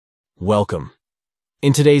Welcome.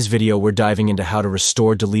 In today's video, we're diving into how to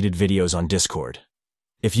restore deleted videos on Discord.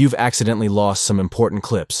 If you've accidentally lost some important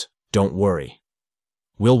clips, don't worry.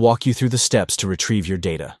 We'll walk you through the steps to retrieve your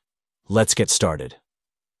data. Let's get started.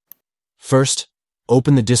 First,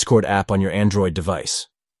 open the Discord app on your Android device.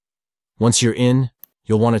 Once you're in,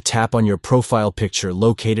 you'll want to tap on your profile picture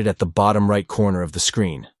located at the bottom right corner of the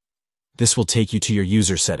screen. This will take you to your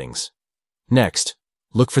user settings. Next,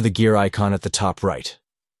 look for the gear icon at the top right.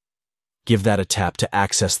 Give that a tap to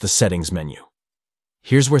access the settings menu.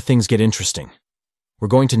 Here's where things get interesting. We're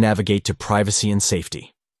going to navigate to privacy and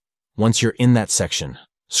safety. Once you're in that section,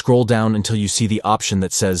 scroll down until you see the option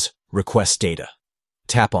that says Request Data.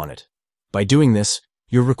 Tap on it. By doing this,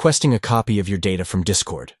 you're requesting a copy of your data from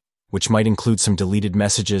Discord, which might include some deleted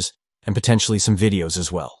messages and potentially some videos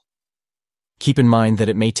as well. Keep in mind that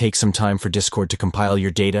it may take some time for Discord to compile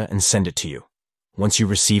your data and send it to you. Once you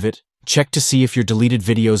receive it, check to see if your deleted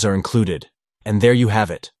videos are included, and there you have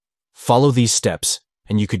it. Follow these steps,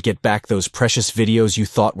 and you could get back those precious videos you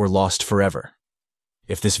thought were lost forever.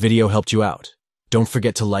 If this video helped you out, don't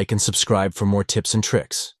forget to like and subscribe for more tips and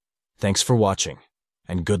tricks. Thanks for watching,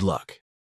 and good luck.